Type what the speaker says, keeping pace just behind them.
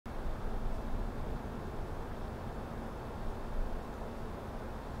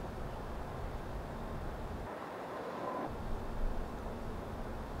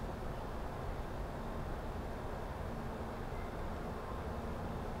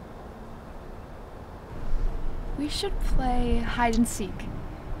We should play hide and seek.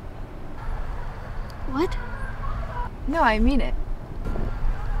 What? No, I mean it.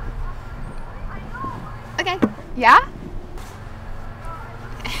 Okay. Yeah?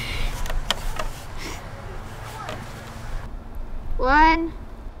 One,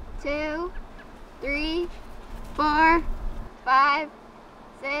 two, three, 4, 5,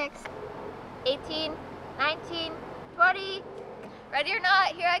 6, 18, 19, 20. Ready or not,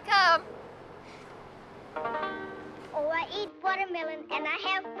 here I come. Oh, I eat watermelon and I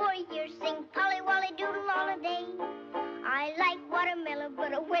have 4 years. Sing Polly Wolly Doodle all day. I like watermelon,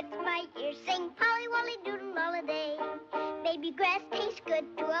 but it wets my ears. Sing Polly Wolly Doodle all day. Baby grass tastes good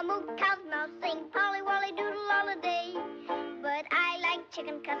to a moo cow's mouth. Sing Polly Wolly Doodle all day. But I like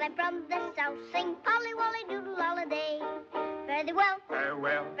chicken 'cause I'm from the south. Sing Polly Wolly Doodle all day. Very well,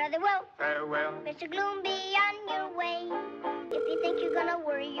 Farewell, very well, farewell. Mr. Gloom, be on your way. If you think you're gonna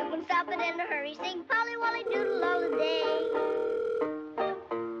worry, you can stop it in a hurry. Sing Polly Wolly Doodle all day.